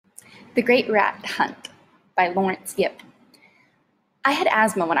The Great Rat Hunt by Laurence Yep. I had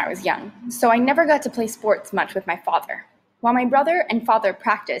asthma when I was young, so I never got to play sports much with my father. While my brother and father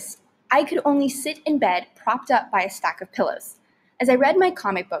practiced, I could only sit in bed propped up by a stack of pillows. As I read my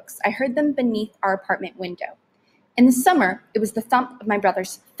comic books, I heard them beneath our apartment window. In the summer, it was the thump of my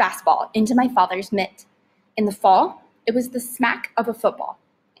brother's fastball into my father's mitt. In the fall, it was the smack of a football.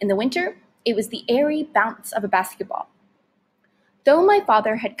 In the winter, it was the airy bounce of a basketball. Though my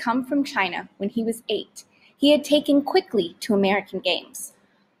father had come from China when he was 8, he had taken quickly to American games.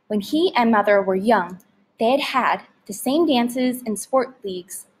 When he and mother were young, they had had the same dances and sport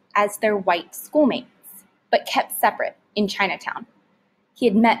leagues as their white schoolmates, but kept separate in Chinatown. He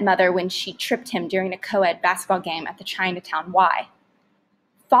had met mother when she tripped him during a co-ed basketball game at the Chinatown Y.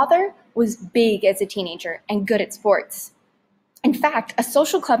 Father was big as a teenager and good at sports. In fact, a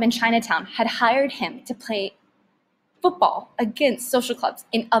social club in Chinatown had hired him to play football against social clubs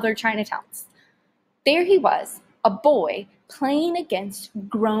in other Chinatowns. There he was, a boy playing against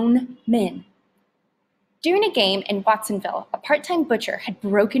grown men. During a game in Watsonville, a part-time butcher had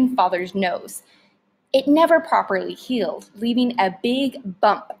broken father's nose. It never properly healed, leaving a big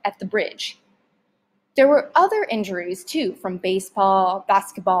bump at the bridge. There were other injuries too, from baseball,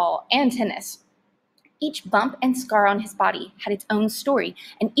 basketball, and tennis. Each bump and scar on his body had its own story,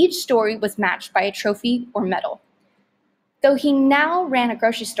 and each story was matched by a trophy or medal. Though he now ran a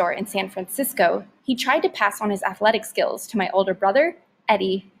grocery store in San Francisco, he tried to pass on his athletic skills to my older brother,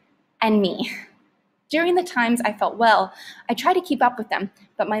 Eddie, and me. During the times I felt well, I tried to keep up with them,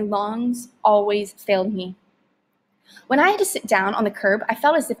 but my lungs always failed me. When I had to sit down on the curb, I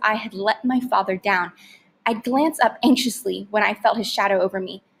felt as if I had let my father down. I'd glance up anxiously when I felt his shadow over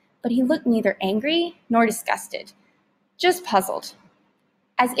me, but he looked neither angry nor disgusted, just puzzled,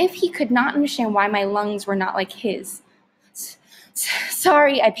 as if he could not understand why my lungs were not like his.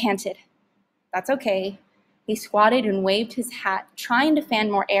 Sorry, I panted. That's okay. He squatted and waved his hat, trying to fan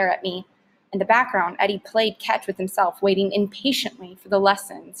more air at me. In the background, Eddie played catch with himself, waiting impatiently for the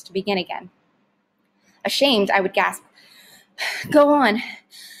lessons to begin again. Ashamed, I would gasp, "Go on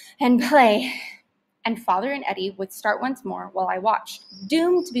and play." And Father and Eddie would start once more while I watched,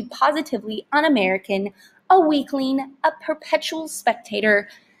 doomed to be positively un-American, a weakling, a perpetual spectator,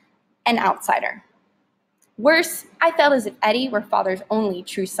 an outsider. Worse, I felt as if Eddie were Father's only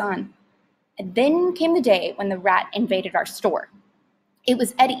true son. And then came the day when the rat invaded our store. It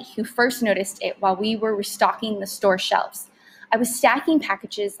was Eddie who first noticed it while we were restocking the store shelves. I was stacking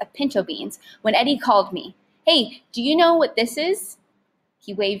packages of pinto beans when Eddie called me. "Hey, do you know what this is?"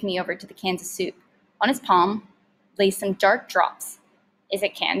 He waved me over to the cans of soup. On his palm lay some dark drops. "Is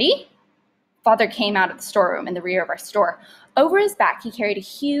it candy?" Father came out of the storeroom in the rear of our store. Over his back, he carried a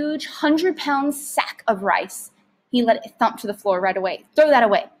huge 100-pound sack of rice. He let it thump to the floor right away. "Throw that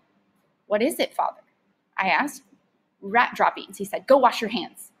away." "What is it, Father?" I asked. "Rat droppings," he said. "Go wash your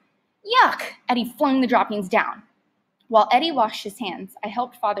hands." "Yuck!" Eddie flung the droppings down. While Eddie washed his hands, I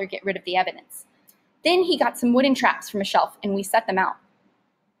helped Father get rid of the evidence. Then he got some wooden traps from a shelf, and we set them out.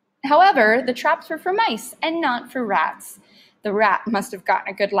 However, the traps were for mice and not for rats. The rat must have gotten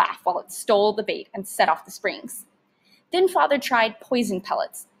a good laugh while it stole the bait and set off the springs. Then Father tried poison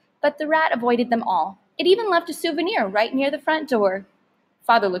pellets, but the rat avoided them all. It even left a souvenir right near the front door.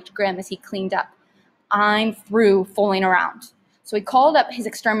 Father looked grim as he cleaned up. "I'm through fooling around." So he called up his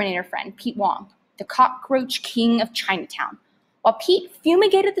exterminator friend, Pete Wong, the cockroach king of Chinatown. While Pete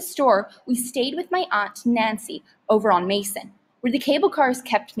fumigated the store, we stayed with my aunt Nancy over on Mason, where the cable cars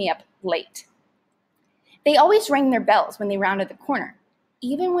kept me up late. They always rang their bells when they rounded the corner.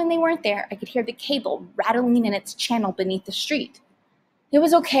 Even when they weren't there, I could hear the cable rattling in its channel beneath the street. It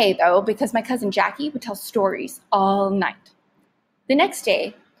was okay, though, because my cousin Jackie would tell stories all night. The next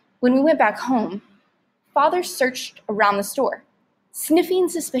day, when we went back home, Father searched around the store, sniffing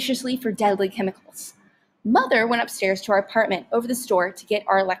suspiciously for deadly chemicals. Mother went upstairs to our apartment over the store to get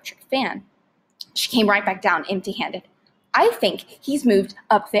our electric fan. She came right back down empty-handed. "I think he's moved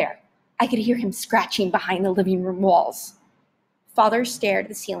up there." I could hear him scratching behind the living room walls. Father stared at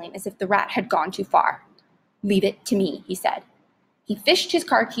the ceiling as if the rat had gone too far. "Leave it to me," he said. He fished his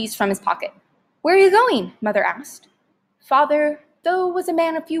car keys from his pocket. "Where are you going?" Mother asked. Father, though, was a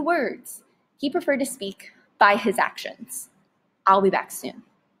man of few words. He preferred to speak by his actions. "I'll be back soon."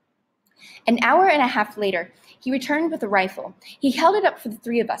 An hour and a half later, he returned with a rifle. He held it up for the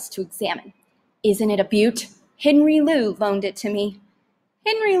three of us to examine. "Isn't it a beaut? Henry Lou loaned it to me."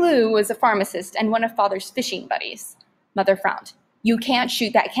 Henry Lou was a pharmacist and one of Father's fishing buddies. Mother frowned. "You can't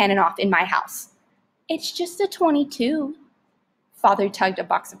shoot that cannon off in my house." "It's just a .22. Father tugged a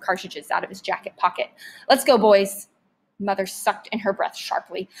box of cartridges out of his jacket pocket. "Let's go, boys." Mother sucked in her breath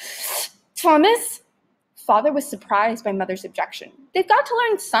sharply. Thomas? Father was surprised by Mother's objection. They've got to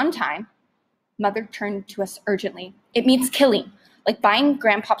learn sometime. Mother turned to us urgently. It means killing, like buying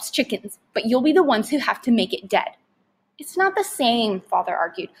Grandpa's chickens, but you'll be the ones who have to make it dead. It's not the same, Father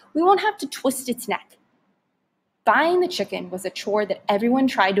argued. We won't have to twist its neck. Buying the chicken was a chore that everyone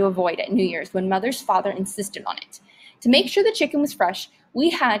tried to avoid at New Year's when Mother's father insisted on it. To make sure the chicken was fresh,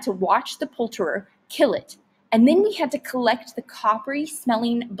 we had to watch the poulterer kill it, and then we had to collect the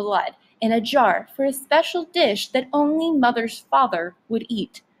coppery-smelling blood in a jar for a special dish that only Mother's father would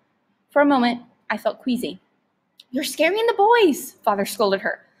eat. For a moment, I felt queasy. You're scaring the boys, Father scolded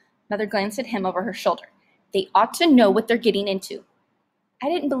her. Mother glanced at him over her shoulder. They ought to know what they're getting into. I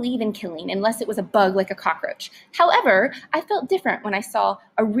didn't believe in killing unless it was a bug like a cockroach. However, I felt different when I saw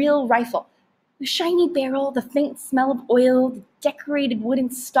a real rifle. The shiny barrel, the faint smell of oil, the decorated wooden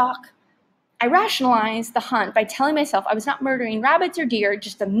stock. I rationalized the hunt by telling myself I was not murdering rabbits or deer,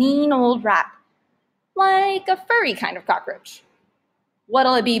 just a mean old rat. Like a furry kind of cockroach.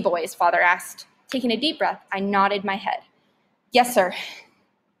 What'll it be, boys? Father asked. Taking a deep breath, I nodded my head. Yes, sir.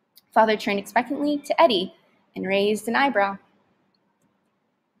 Father turned expectantly to Eddie and raised an eyebrow.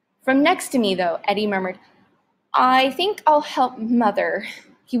 From next to me, though, Eddie murmured, I think I'll help Mother.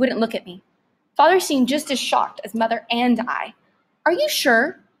 He wouldn't look at me. Father seemed just as shocked as Mother and I. Are you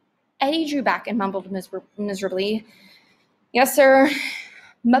sure? Eddie drew back and mumbled miserably. Yes, sir.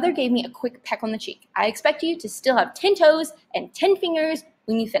 Mother gave me a quick peck on the cheek. I expect you to still have 10 toes and 10 fingers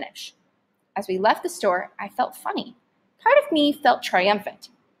when you finish. As we left the store, I felt funny. Part of me felt triumphant.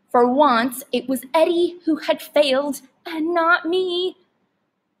 For once, it was Eddie who had failed and not me.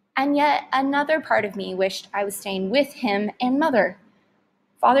 And yet another part of me wished I was staying with him and Mother.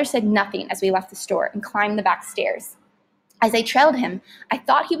 Father said nothing as we left the store and climbed the back stairs. As I trailed him, I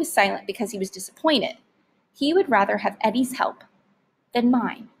thought he was silent because he was disappointed. He would rather have Eddie's help than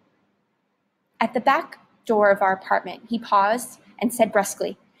mine. At the back door of our apartment, he paused and said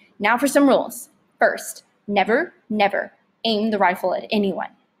brusquely, Now for some rules. First, never aim the rifle at anyone.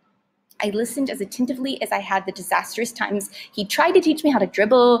 I listened as attentively as I had the disastrous times he tried to teach me how to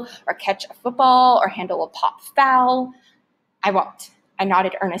dribble or catch a football or handle a pop foul. I won't. I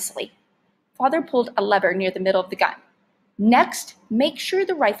nodded earnestly. Father pulled a lever near the middle of the gun. Next, make sure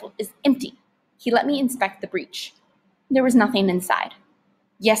the rifle is empty. He let me inspect the breech. There was nothing inside.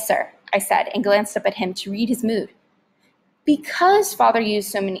 Yes, sir, I said, and glanced up at him to read his mood. Because Father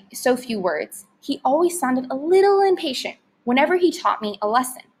used so few words, he always sounded a little impatient whenever he taught me a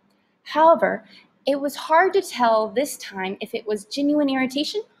lesson. However, it was hard to tell this time if it was genuine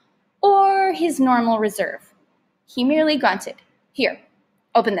irritation or his normal reserve. He merely grunted, Here,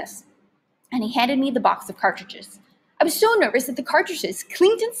 open this. And he handed me the box of cartridges. I was so nervous that the cartridges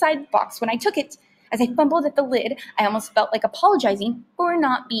clinked inside the box when I took it. As I fumbled at the lid, I almost felt like apologizing for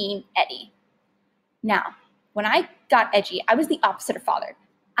not being Eddie. Now, when I got edgy, I was the opposite of Father.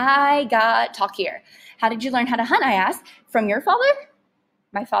 I got talkier. How did you learn how to hunt, I asked. From your father?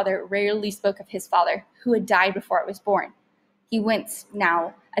 My father rarely spoke of his father, who had died before I was born. He winced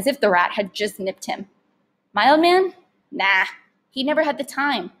now, as if the rat had just nipped him. My old man? Nah, he never had the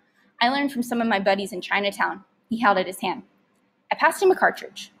time. I learned from some of my buddies in Chinatown. He held out his hand. I passed him a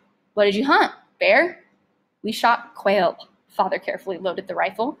cartridge. What did you hunt? Bear? We shot quail. Father carefully loaded the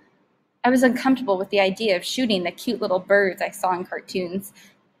rifle. I was uncomfortable with the idea of shooting the cute little birds I saw in cartoons.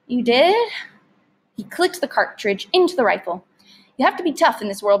 You did? He clicked the cartridge into the rifle. You have to be tough in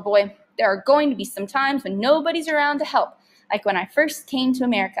this world, boy. There are going to be some times when nobody's around to help, like when I first came to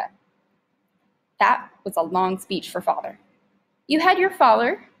America. That was a long speech for Father. You had your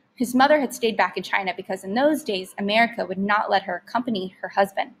father. His mother had stayed back in China because in those days, America would not let her accompany her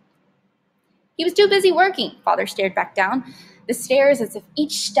husband. He was too busy working. Father stared back down the stairs as if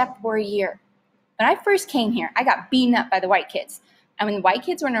each step were a year. When I first came here, I got beaten up by the white kids. And when the white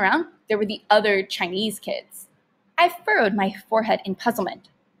kids weren't around, there were the other Chinese kids. I furrowed my forehead in puzzlement.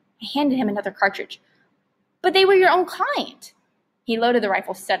 I handed him another cartridge. But they were your own kind. He loaded the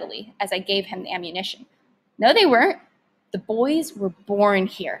rifle steadily as I gave him the ammunition. No, they weren't. The boys were born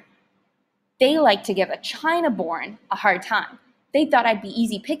here. They liked to give a China-born a hard time. They thought I'd be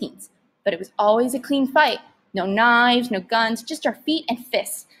easy pickings, but it was always a clean fight. No knives, no guns, just our feet and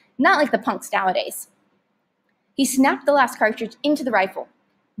fists, not like the punks nowadays. He snapped the last cartridge into the rifle.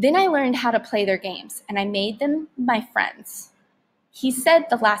 Then I learned how to play their games, and I made them my friends. He said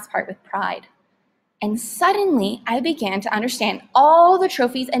the last part with pride. And suddenly, I began to understand all the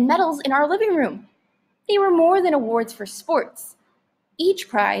trophies and medals in our living room. They were more than awards for sports. Each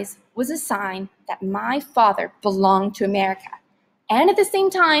prize was a sign that my father belonged to America, and at the same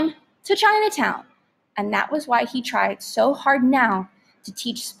time, to Chinatown. And that was why he tried so hard now to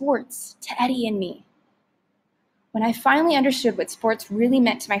teach sports to Eddie and me. When I finally understood what sports really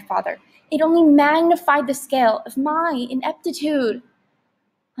meant to my father, it only magnified the scale of my ineptitude.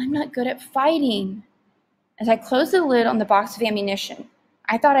 I'm not good at fighting. As I closed the lid on the box of ammunition,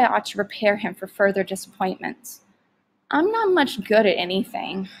 I thought I ought to prepare him for further disappointments. I'm not much good at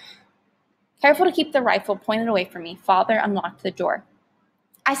anything. Careful to keep the rifle pointed away from me, Father unlocked the door.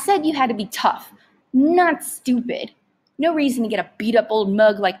 I said you had to be tough, not stupid. No reason to get a beat-up old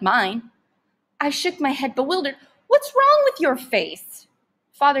mug like mine. I shook my head, bewildered. What's wrong with your face?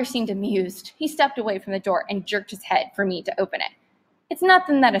 Father seemed amused. He stepped away from the door and jerked his head for me to open it. It's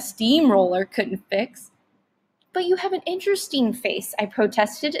nothing that a steamroller couldn't fix. But you have an interesting face, I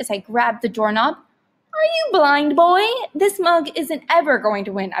protested as I grabbed the doorknob. Are you blind, boy? This mug isn't ever going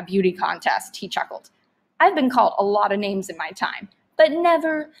to win a beauty contest, he chuckled. I've been called a lot of names in my time, but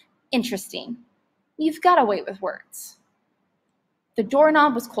never interesting. You've got a way with words. The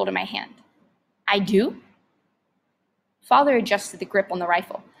doorknob was cold in my hand. I do? Father adjusted the grip on the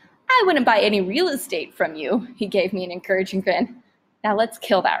rifle. I wouldn't buy any real estate from you, he gave me an encouraging grin. Now let's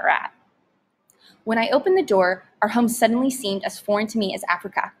kill that rat. When I opened the door, our home suddenly seemed as foreign to me as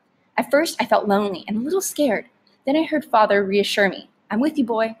Africa. At first, I felt lonely and a little scared. Then I heard Father reassure me. I'm with you,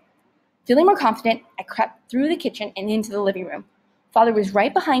 boy. Feeling more confident, I crept through the kitchen and into the living room. Father was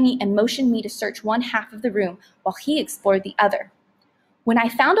right behind me and motioned me to search one half of the room while he explored the other. When I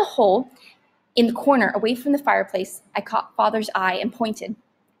found a hole in the corner away from the fireplace, I caught Father's eye and pointed.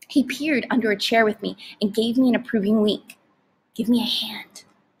 He peered under a chair with me and gave me an approving wink. Give me a hand,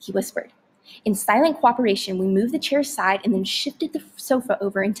 he whispered. In silent cooperation, we moved the chair aside and then shifted the sofa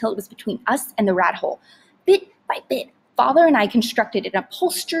over until it was between us and the rat hole. Bit by bit, Father and I constructed an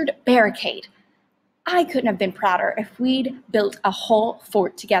upholstered barricade. I couldn't have been prouder if we'd built a whole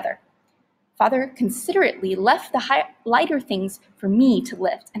fort together. Father considerately left the lighter things for me to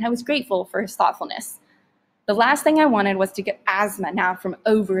lift, and I was grateful for his thoughtfulness. The last thing I wanted was to get asthma now from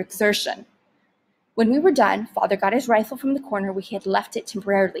overexertion. When we were done, Father got his rifle from the corner where he had left it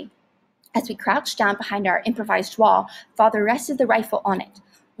temporarily. As we crouched down behind our improvised wall, Father rested the rifle on it.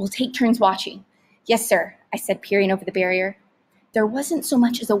 We'll take turns watching. Yes, sir, I said, peering over the barrier. There wasn't so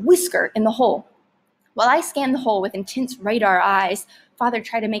much as a whisker in the hole. While I scanned the hole with intense radar eyes, Father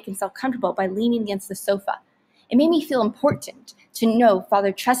tried to make himself comfortable by leaning against the sofa. It made me feel important to know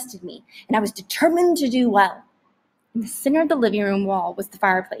Father trusted me, and I was determined to do well. In the center of the living room wall was the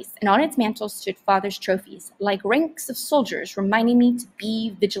fireplace, and on its mantel stood Father's trophies, like ranks of soldiers reminding me to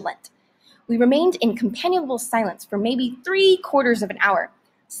be vigilant. We remained in companionable silence for maybe 3/4 of an hour.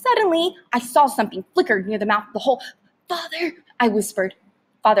 Suddenly, I saw something flicker near the mouth of the hole. Father, I whispered.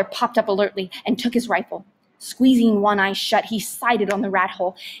 Father popped up alertly and took his rifle. Squeezing one eye shut, he sighted on the rat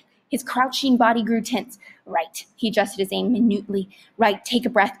hole. His crouching body grew tense. Right, he adjusted his aim minutely. Right, take a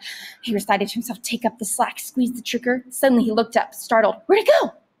breath. He recited to himself, take up the slack, squeeze the trigger. Suddenly he looked up, startled. Where'd it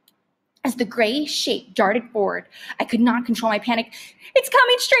go? As the gray shape darted forward, I could not control my panic. It's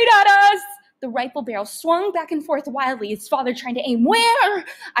coming straight at us! The rifle barrel swung back and forth wildly, his father trying to aim. Where?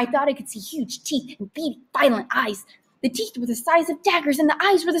 I thought I could see huge teeth and beady, violent eyes. The teeth were the size of daggers, and the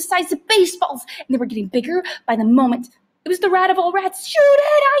eyes were the size of baseballs, and they were getting bigger by the moment. It was the rat of all rats. Shoot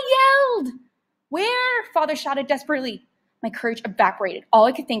it! I yelled. Where? Father shouted desperately. My courage evaporated. All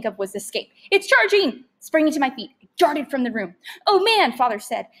I could think of was escape. It's charging! Springing to my feet, I darted from the room. Oh man, Father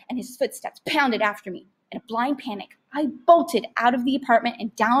said, and his footsteps pounded after me. In a blind panic, I bolted out of the apartment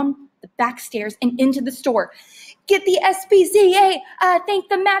and down the back stairs and into the store. Get the SPCA! I think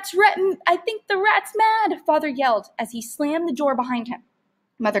the rat's mad, Father yelled as he slammed the door behind him.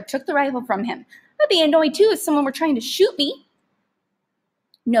 Mother took the rifle from him. I'd be annoyed too if someone were trying to shoot me.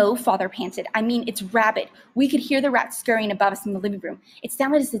 No, Father panted. I mean, it's rabid. We could hear the rat scurrying above us in the living room. It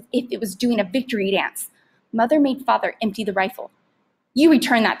sounded as if it was doing a victory dance. Mother made Father empty the rifle. You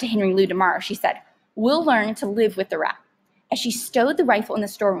return that to Henry Lou tomorrow, she said. We'll learn to live with the rat. As she stowed the rifle in the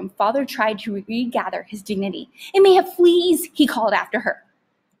storeroom, Father tried to regather his dignity. It may have fleas, he called after her.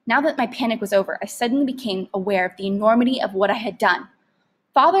 Now that my panic was over, I suddenly became aware of the enormity of what I had done.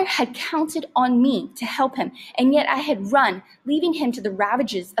 Father had counted on me to help him, and yet I had run, leaving him to the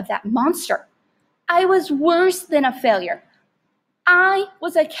ravages of that monster. I was worse than a failure. I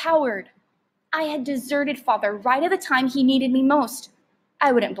was a coward. I had deserted Father right at the time he needed me most.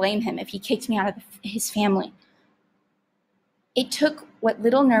 I wouldn't blame him if he kicked me out of his family. It took what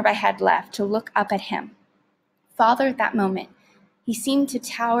little nerve I had left to look up at him. Father, at that moment, he seemed to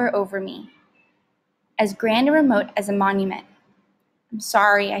tower over me, as grand and remote as a monument. I'm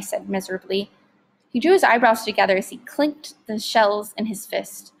sorry, I said miserably. He drew his eyebrows together as he clinked the shells in his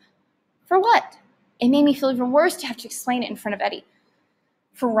fist. For what? It made me feel even worse to have to explain it in front of Eddie.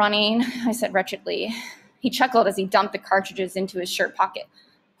 For running, I said wretchedly. He chuckled as he dumped the cartridges into his shirt pocket.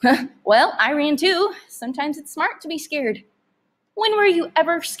 Well, I ran too. Sometimes it's smart to be scared. When were you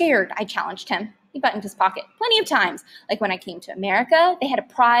ever scared? I challenged him. He buttoned his pocket. Plenty of times. Like when I came to America, they had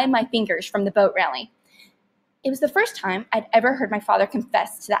to pry my fingers from the boat railing. It was the first time I'd ever heard my father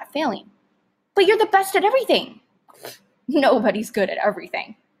confess to that failing. But you're the best at everything. Nobody's good at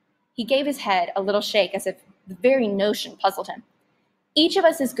everything. He gave his head a little shake as if the very notion puzzled him. Each of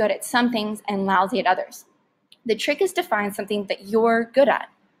us is good at some things and lousy at others. The trick is to find something that you're good at.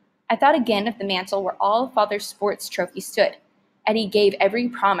 I thought again of the mantle where all of Father's sports trophies stood. Eddie gave every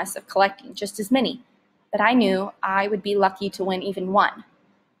promise of collecting just as many, but I knew I would be lucky to win even one.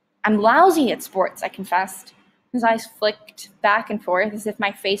 I'm lousy at sports, I confessed. His eyes flicked back and forth as if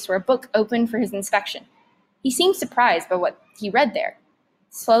my face were a book open for his inspection. He seemed surprised by what he read there.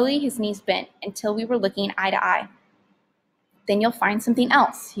 Slowly, his knees bent until we were looking eye to eye. Then you'll find something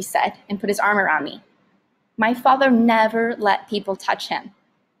else, he said, and put his arm around me. My father never let people touch him.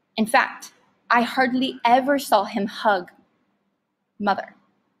 In fact, I hardly ever saw him hug Mother.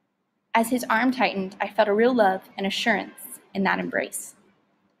 As his arm tightened, I felt a real love and assurance in that embrace.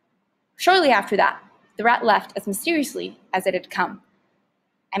 Shortly after that, the rat left as mysteriously as it had come.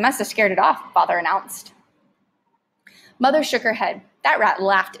 I must have scared it off, Father announced. Mother shook her head. That rat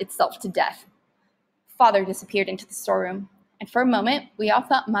laughed itself to death. Father disappeared into the storeroom, and for a moment, we all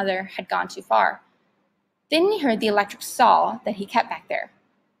thought Mother had gone too far. Then we heard the electric saw that he kept back there.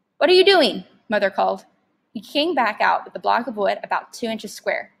 What are you doing? Mother called. He came back out with a block of wood about 2 inches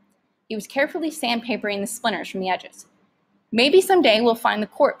square. He was carefully sandpapering the splinters from the edges. Maybe someday we'll find the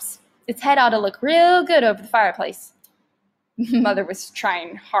corpse. Its head ought to look real good over the fireplace. Mother was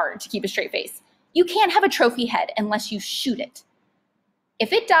trying hard to keep a straight face. You can't have a trophy head unless you shoot it.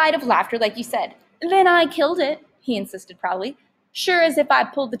 If it died of laughter like you said, then I killed it, he insisted proudly. Sure as if I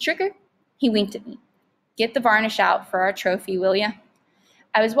pulled the trigger. He winked at me. Get the varnish out for our trophy, will ya?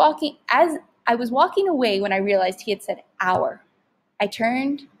 I was walking away when I realized he had said our. I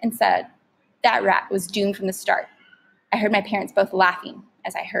turned and said, that rat was doomed from the start. I heard my parents both laughing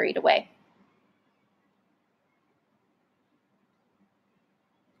as I hurried away.